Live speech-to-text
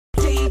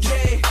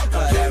DJ,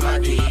 cause that's my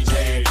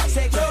DJ. I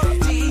say go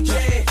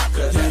DJ,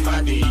 cause that's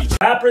my DJ.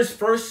 Rapper's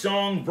first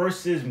song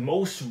versus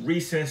most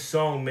recent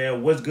song,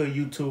 man. What's good,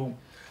 YouTube?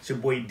 It's your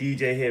boy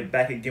DJ here,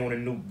 back again with a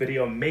new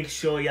video. Make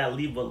sure y'all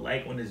leave a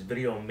like on this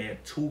video, man.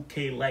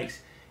 2K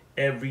likes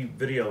every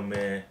video,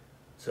 man.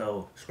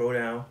 So scroll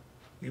down,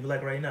 leave a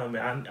like right now,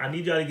 man. I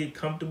need y'all to get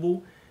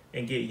comfortable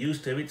and get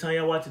used to every time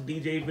y'all watch a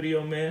DJ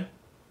video, man.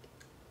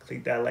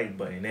 Click that like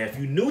button. Now, if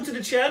you're new to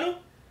the channel,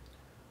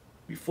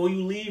 before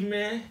you leave,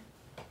 man,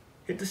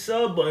 hit the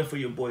sub button for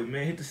your boy,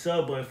 man. Hit the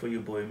sub button for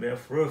your boy, man.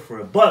 For real, for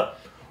real. But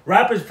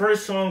rapper's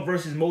first song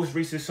versus most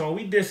recent song.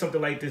 We did something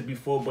like this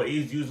before, but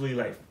it's usually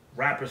like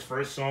rapper's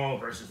first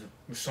song versus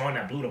a song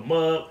that blew them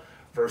up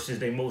versus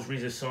their most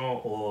recent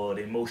song or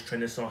their most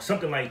trending song.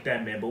 Something like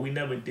that, man. But we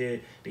never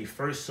did their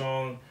first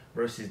song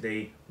versus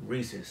their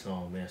recent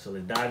song, man. So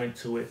let's dive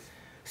into it.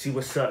 See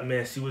what's up,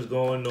 man. See what's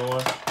going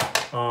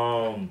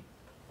on.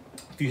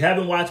 If you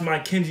haven't watched my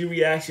Kenji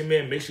reaction,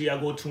 man, make sure y'all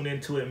go tune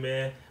into it,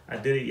 man. I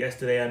did it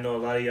yesterday. I know a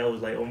lot of y'all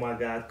was like, oh my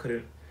God,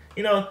 couldn't.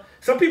 You know,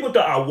 some people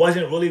thought I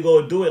wasn't really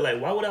going to do it.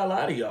 Like, why would I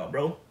lie to y'all,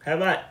 bro?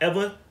 Have I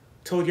ever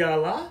told y'all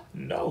a lie?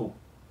 No.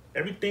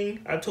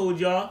 Everything I told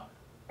y'all,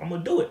 I'm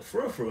going to do it.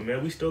 For real,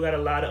 man. We still got a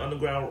lot of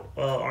underground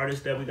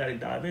artists that we got to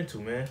dive into,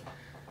 man.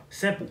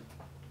 Simple.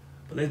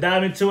 But let's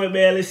dive into it,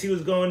 man. Let's see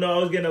what's going on. I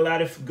was getting a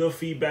lot of good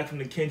feedback from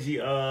the Kenji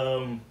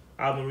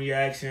album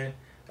reaction.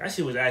 That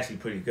shit was actually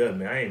pretty good,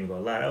 man. I ain't even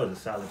gonna lie. That was a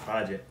solid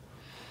project.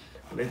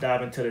 But let's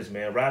dive into this,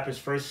 man. Rapper's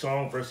first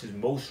song versus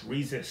most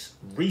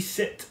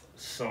recent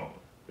song.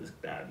 Let's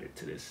dive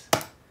into this.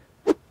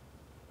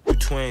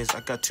 Twins,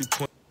 I got 2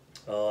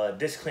 twins.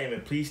 Disclaimer,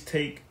 please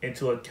take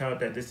into account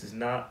that this does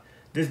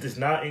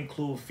not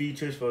include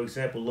features. For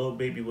example, Lil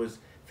Baby was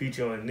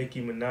featured on a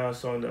Nicki Minaj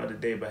song the other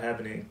day, but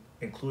haven't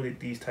included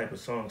these type of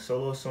songs.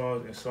 Solo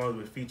songs and songs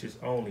with features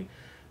only.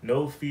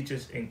 No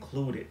features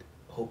included.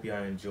 Hope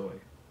y'all enjoy.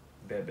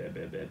 Bet.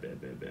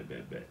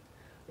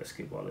 Let's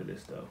skip all of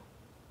this though.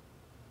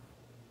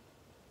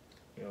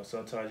 You know,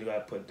 sometimes you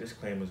gotta put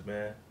disclaimers,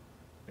 man.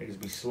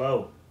 Niggas be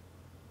slow.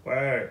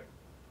 Word.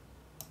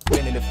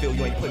 Been in the field,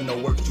 you ain't putting no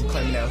work, you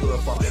claiming that hood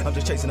for. I'm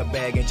just chasing a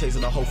bag and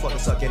chasing a whole fucking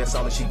sucker, that's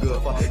all that she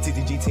good for.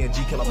 TTG,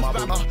 TNG, kill a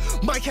mama.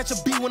 Might catch a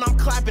beat when I'm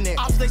clapping it.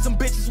 I'll play some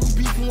bitches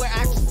who beefing with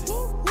actions.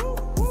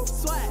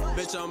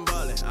 Bitch, I'm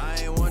ballin'.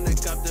 I ain't wanna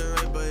cop the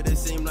red, but it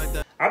seemed like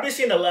that. I've been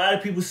seeing a lot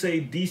of people say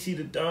DC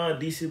the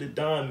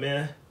Don,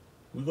 man.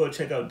 We go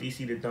check out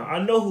DC the Don.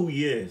 I know who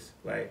he is.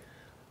 Like,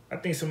 I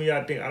think some of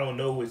y'all think I don't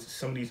know who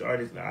some of these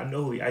artists. Like, I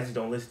know who he. I just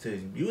don't listen to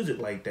his music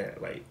like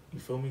that. Like, you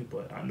feel me?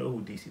 But I know who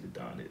DC the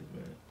Don is,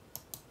 man.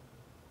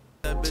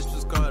 That bitch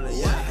was calling,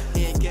 yeah.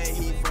 He ain't gay,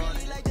 he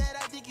funny like that.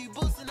 I think he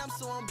boosting. I'm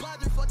so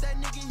unbothered. Fuck that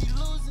nigga, he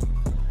losing.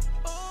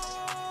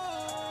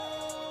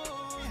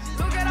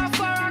 Look at how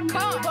far I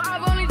come, but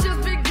I've only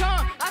just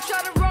begun. I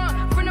try to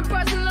run from the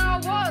person that I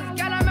was.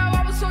 Got him out,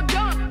 I was so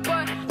done,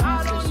 but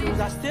I don't need.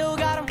 I still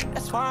got him.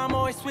 That's why I'm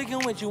always speaking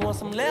with you. Want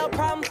some little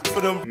problems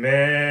for them?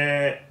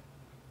 Man,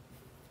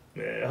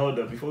 hold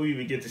up. Before we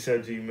even get to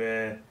subject,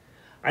 man,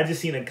 I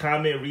just seen a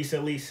comment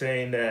recently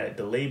saying that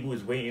the label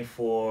is waiting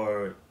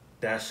for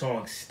that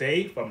song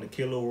 "Stay" from the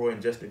Kid Laroi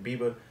and Justin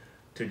Bieber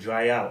to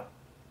dry out.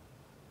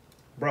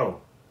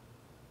 Bro,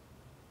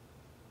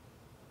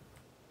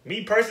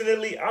 me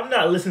personally, I'm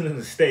not listening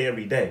to "Stay"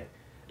 every day.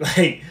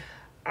 Like,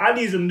 I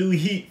need some new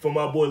heat for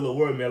my boy Lil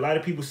Word, man. A lot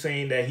of people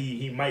saying that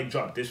he might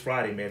drop this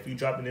Friday, man. If you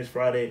dropping this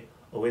Friday,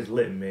 oh, it's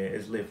lit, man.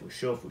 It's lit for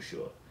sure, for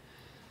sure.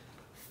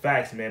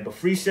 Facts, man. But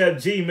Free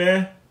Chef G,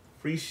 man.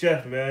 Free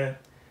Chef, man.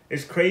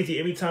 It's crazy.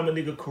 Every time a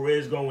nigga career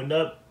is going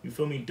up, you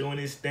feel me, doing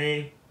this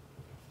thing,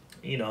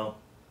 you know,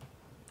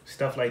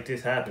 stuff like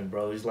this happen,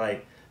 bro. It's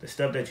like the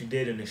stuff that you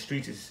did in the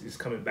streets is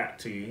coming back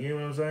to you. You know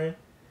what I'm saying?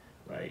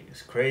 Like,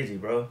 it's crazy,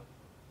 bro.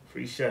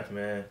 Free Chef,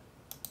 man.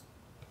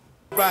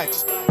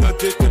 Racks,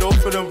 addicted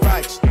off of them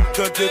racks,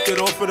 addicted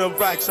off of them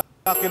racks.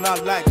 How can I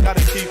lack? Gotta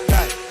keep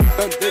that.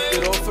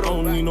 Addicted off of them.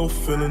 Don't need no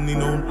feeling, need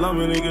no love,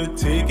 nigga.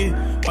 Take it.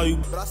 Why you?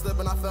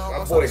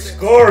 My boy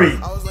Scory.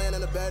 I was laying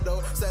in the bed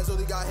though. Said so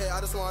got hit.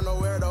 I just wanna know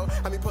where though.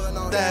 I be pulling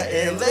on that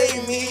and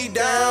lay me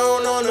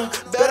down on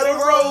the bed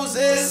of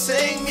roses.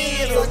 Sing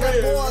me in the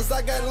red.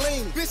 I got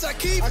lean. Bitch, I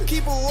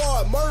keep a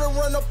raw. Murder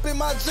run up in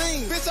my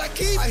jeans. Bitch, I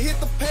hit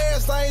the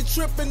pass. I ain't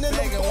tripping. Then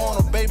nigga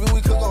want a baby.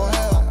 We could go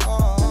hell.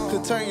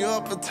 Could turn you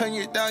up and turn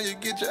you down. You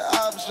get your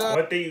option.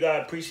 One thing you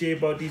gotta appreciate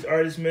about these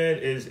artists, man,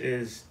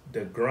 is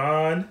the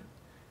grind.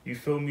 You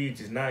feel me?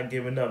 Just not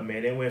giving up,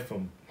 man. They went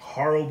from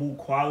horrible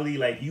quality.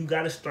 Like, you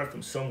gotta start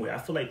from somewhere. I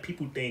feel like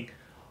people think,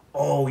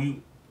 oh,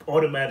 you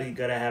automatically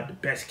gotta have the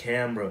best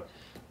camera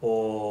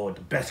or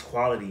the best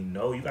quality.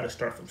 No, you gotta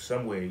start from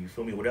somewhere. You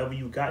feel me? Whatever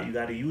you got, you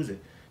gotta use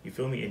it. You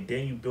feel me? And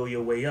then you build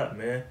your way up,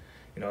 man.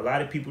 You know, a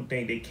lot of people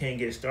think they can't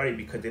get started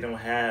because they don't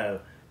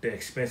have the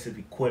expensive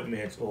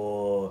equipment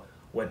or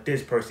what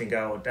this person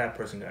got or what that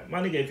person got.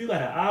 My nigga, if you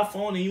got an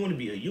iPhone and you want to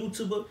be a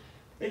YouTuber,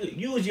 nigga,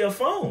 use your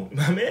phone,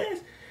 my man.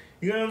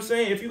 You know what I'm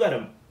saying? If you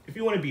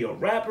want to be a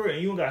rapper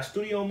and you don't got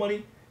studio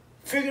money,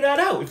 figure that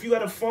out. If you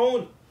got a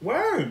phone,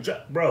 word,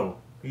 bro.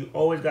 You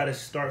always gotta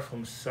start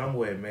from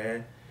somewhere,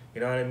 man.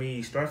 You know what I mean?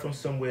 You start from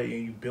somewhere and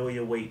you build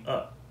your way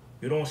up.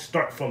 You don't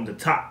start from the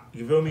top.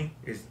 You feel me?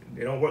 It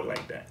don't work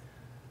like that.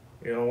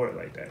 It don't work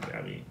like that,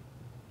 man. I mean,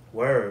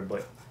 word,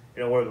 but it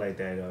don't work like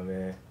that, though,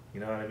 man. You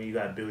know what I mean? You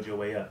gotta build your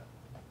way up.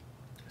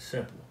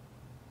 Simple.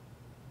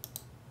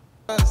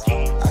 I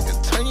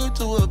can turn you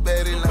to a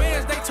baddie like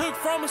bands they took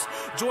from us.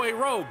 Joy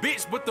Road,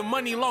 bitch, with the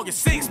money long as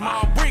 6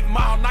 mile, brick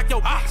mile. Knock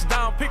your ox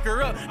down, pick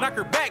her up, knock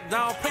her back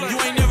down. You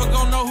ain't never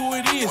gonna know who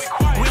it is.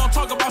 We don't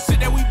talk about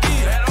shit that we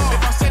did.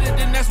 If I said it,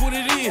 then that's what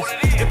it is.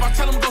 If I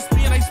tell them go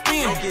spin, they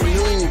spin. don't get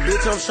new,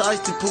 bitch, I'm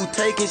shiesty poo,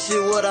 taking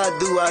shit what I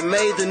do. I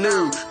made the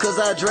new, cause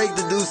I Drake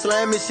the dude,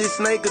 slamming shit,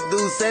 Snake a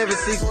dude,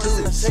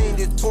 762.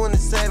 Changed it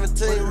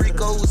 2017,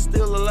 Rico was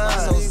still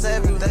alive, so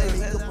 7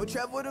 days.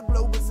 Travel the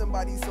globe with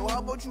somebody, so how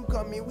about you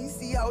come in? We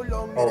see how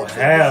long. Oh,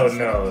 hell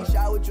no.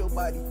 With your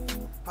body.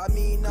 I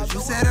mean, Cause you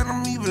said that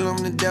I'm evil, I'm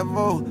the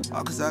devil.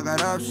 Oh, cause I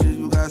got options,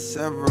 you got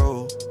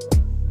several.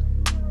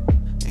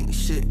 Ain't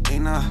shit,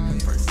 ain't I?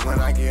 When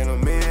I get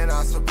them in,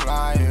 I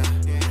supply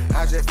it.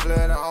 I just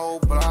flood the whole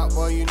block,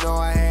 boy, you know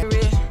I ain't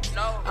rich.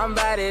 I'm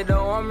bad it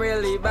though, I'm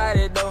really bad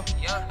it though.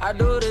 I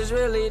do this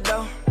really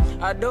though.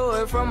 I do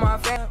it from my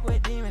family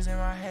with demons in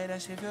my head.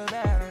 That shit feel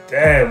bad.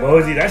 Damn,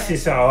 Mosey, that shit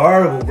sound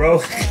horrible,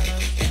 bro.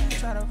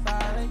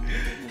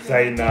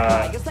 Say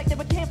nah. It's like they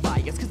were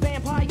campfires, cause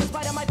vampires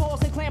bite on my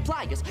balls and clamp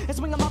pliers. And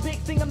swing on my big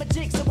thing, I'm a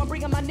jig, so I'm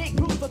bringing my Nick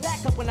proof for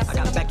backup when I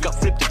got a back up,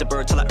 flipped at the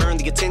bird till I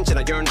earned the attention.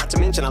 I yearn, not to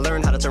mention, I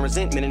learned how to turn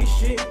resentment into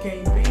Shit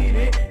can't beat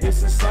it,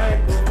 it's a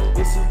cycle.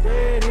 It's a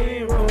dead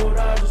end road,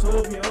 I just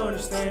hope you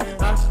understand.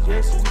 I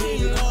suggest you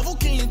leave it. Who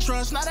can you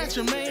trust? Not at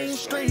your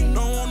mainstream.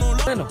 No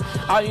one no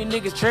All you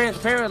niggas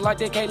transparent like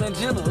that Caitlyn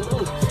Jenner.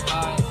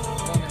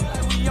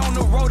 We on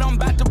the road, I'm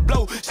about to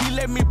blow. She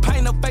let me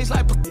paint her face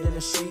like in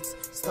the sheets,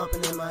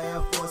 stomping in my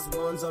Air Force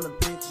Ones on the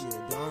pitch.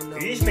 Don't know.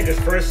 These niggas'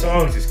 first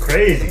songs is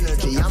crazy.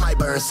 energy. I might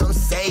burn some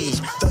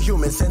sage. The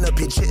human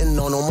centipede shitting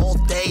on them all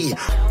day.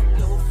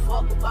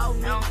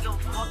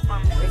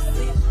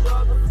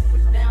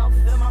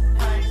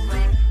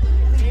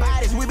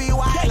 Bodies, we be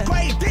wildin'.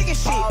 Great digging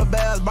shit. All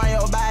bells, bring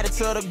your body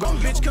to the ground.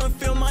 bitch, come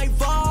feel my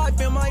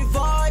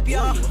vibe,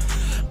 yeah.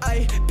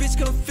 Ay, bitch,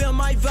 come feel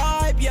my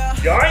vibe, yeah.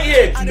 Y'all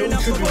ain't hear no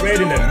Trippie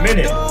Redd in a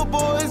minute.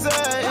 Boys in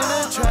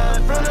the trap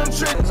from them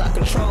tricks. I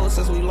control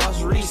since we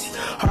lost Reese.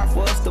 Hard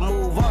for us to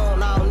move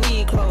on, I don't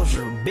need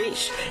closure,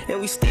 bitch. And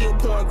we still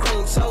pouring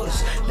cream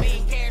sodas.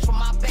 Need cash for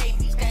my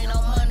babies, ain't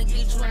no money,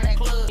 get you in that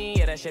club.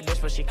 Yeah, that shit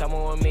bitch, but she come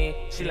on with me.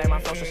 She like my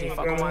flow, so she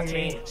fuck on my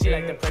team. She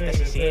like the print that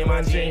she see in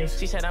my jeans.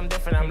 She said I'm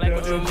different, I'm like,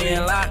 what you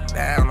mean? Locked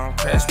down on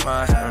Chris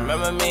Mine.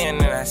 Remember me and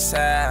then that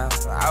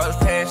south. I was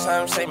paying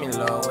something, say me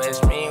low,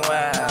 it's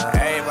meanwhile.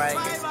 Everybody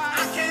gets.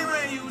 I can't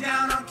run you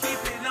down, I'm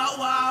keeping up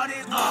all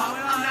this. I'm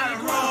not a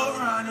road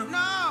runner. No,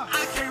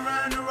 I can't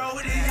run the road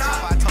with these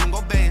y'all. I told him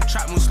go bed,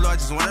 trap moose slow,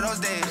 just one of those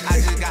days.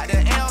 I just got the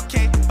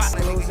LK.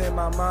 I'm losing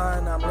my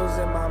mind, I'm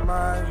losing my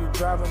mind. You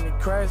driving me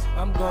crazy,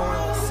 I'm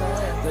going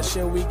insane. The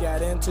shit we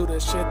got into, the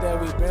shit that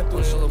we been through.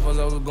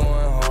 I was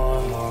going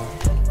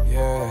hard,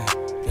 yeah.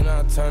 Then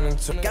I turn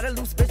into. Got a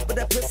loose bitch, but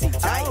that pussy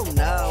tight.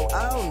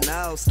 Oh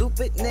no,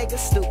 stupid niggas,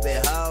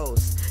 stupid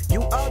hoes.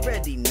 You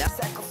already know.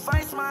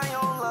 Sacrifice my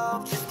own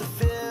love just to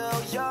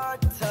feel your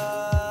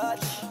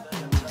touch.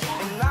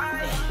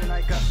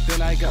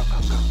 Then I go.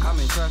 I'm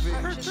in traffic.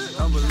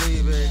 Don't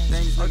believe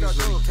everything. These niggas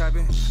really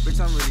capping. Bitch,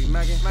 I'm really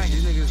macking.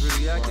 These niggas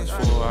really acting.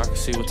 I can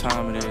see what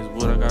time it is,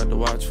 what I got to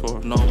watch for.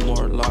 No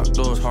more locked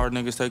doors. Hard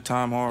niggas take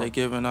time hard. They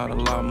giving out a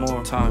lot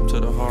more time to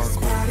the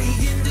hardcore.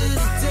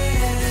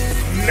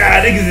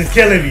 Nah, niggas is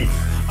killing me.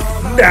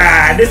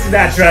 Nah, this is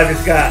not Travis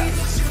Scott.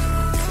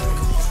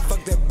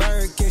 Fuck that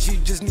bird, guess you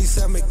just need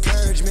some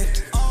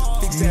encouragement.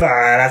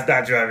 Nah, that's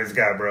not Travis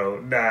Scott, bro.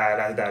 Nah,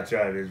 that's not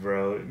Travis,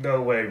 bro.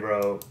 No way,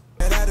 bro.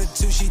 That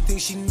attitude, she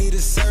thinks she need a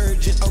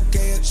surgeon.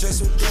 Okay,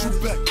 adjust with that.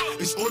 Back.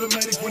 It's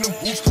automatic when them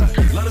boots clap.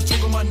 A lot of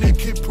talk on my neck,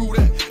 can't prove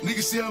that.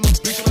 Niggas say I'm a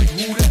bitch like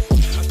who that?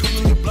 I come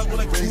on your block with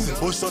like crazy.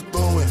 Boy, start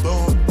throwing.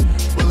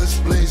 Bullets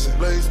blazing.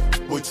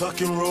 Boy,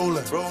 talking,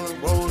 rolling.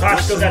 Pop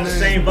still got the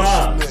same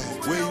vibe.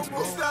 Where you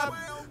go?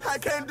 I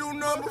can't do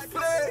number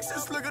flex.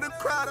 Just look at the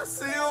crowd, I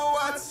see you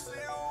watch.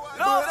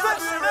 You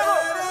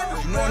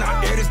know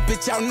I air this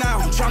bitch out now.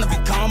 I'm trying to be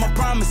calm, I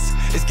promise.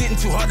 It's getting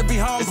too hard to be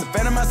humble. It's a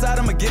phantom outside,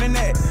 I'ma get in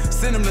that.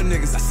 Send them the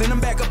niggas, I send them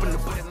back up in the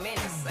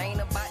minutes. Ain't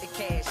about the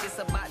cash, it's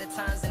about the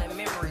times and the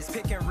memories.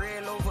 Picking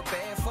real over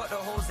bad, fuck the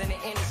hoes in the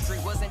industry.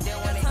 Wasn't there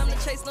when it Time to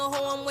chase no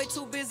hoe, I'm way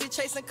too busy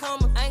chasing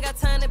karma. I ain't got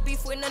time to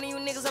beef with none of you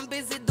niggas, I'm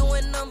busy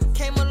doing numbers.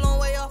 Came a long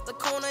way off the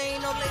corner,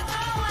 ain't no place.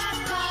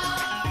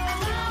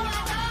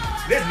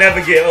 This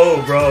never get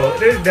old, bro.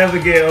 This never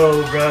get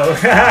old, bro.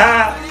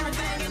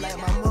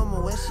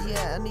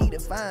 I need to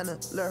find her.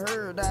 Let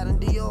her die in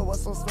Dior.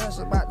 What's so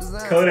special about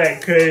design?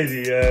 Kodak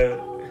crazy, yo.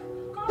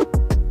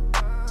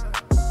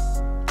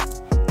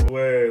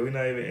 Word, we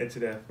not even into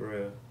that for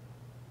real.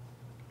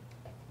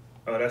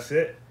 Oh, that's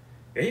it?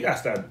 Yeah, he got to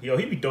stop. Yo,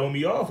 he be throwing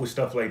me off with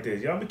stuff like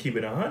this. Y'all be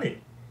keeping it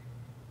 100.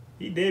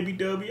 He did be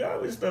throwing me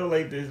off with stuff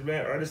like this,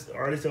 man. Artist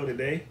of the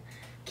day.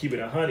 keep it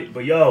 100.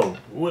 But yo,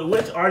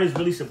 which artist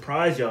really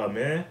surprised y'all,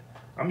 man?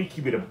 I mean,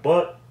 keep it a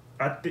buck.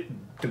 I think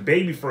the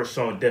Baby first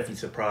song definitely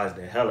surprised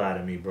the hell out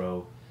of me,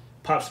 bro.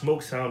 Pop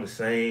Smoke sound the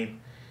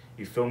same.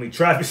 You feel me?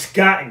 Travis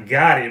Scott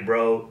got it,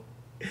 bro.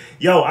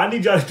 Yo, I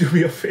need y'all to do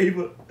me a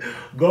favor.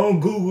 Go on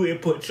Google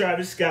and put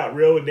Travis Scott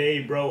real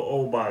name, bro.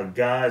 Oh my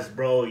gosh,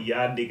 bro.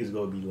 Y'all niggas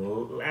gonna be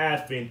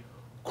laughing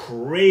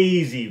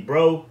crazy,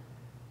 bro.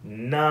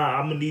 Nah,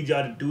 I'm gonna need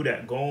y'all to do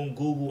that. Go on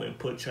Google and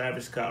put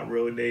Travis Scott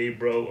real name,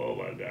 bro. Oh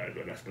my god,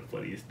 bro. That's the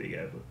funniest thing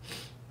ever.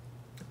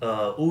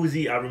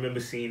 Uzi, I remember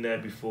seeing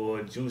that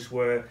before. Juice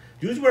WRLD.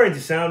 Juice WRLD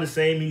just sound the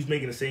same. He was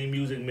making the same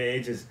music, man.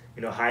 It's just,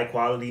 you know, high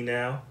quality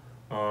now.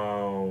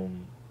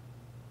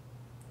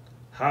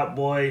 Hot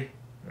Boy,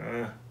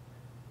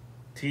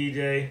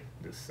 TJ,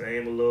 the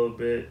same a little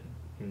bit.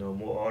 You know,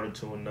 more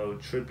auto-tune, no.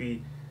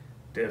 Trippy,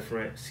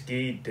 different.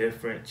 Ski,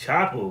 different.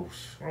 Chapo,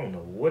 I don't know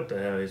what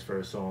the hell his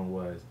first song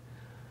was.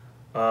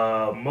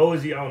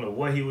 Mosey, I don't know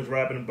what he was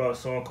rapping about. A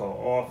song called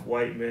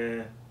Off-White,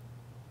 man.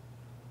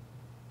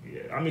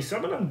 Yeah, I mean,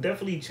 some of them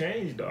definitely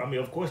changed, though. I mean,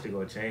 of course they're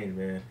going to change,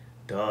 man.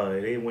 Duh,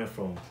 they went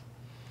from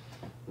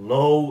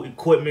low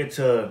equipment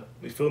to,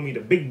 you feel me, the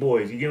big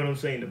boys. You get what I'm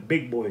saying? The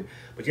big boys.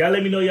 But y'all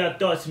let me know y'all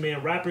thoughts,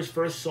 man. Rapper's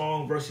first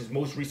song versus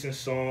most recent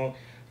song.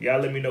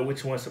 Y'all let me know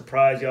which one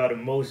surprised y'all the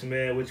most,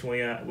 man. Which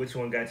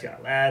one got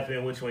y'all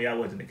laughing. Which one y'all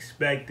wasn't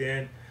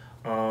expecting.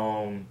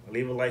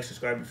 Leave a like,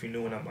 subscribe if you're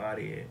new, and I'm out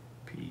of here.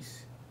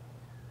 Peace.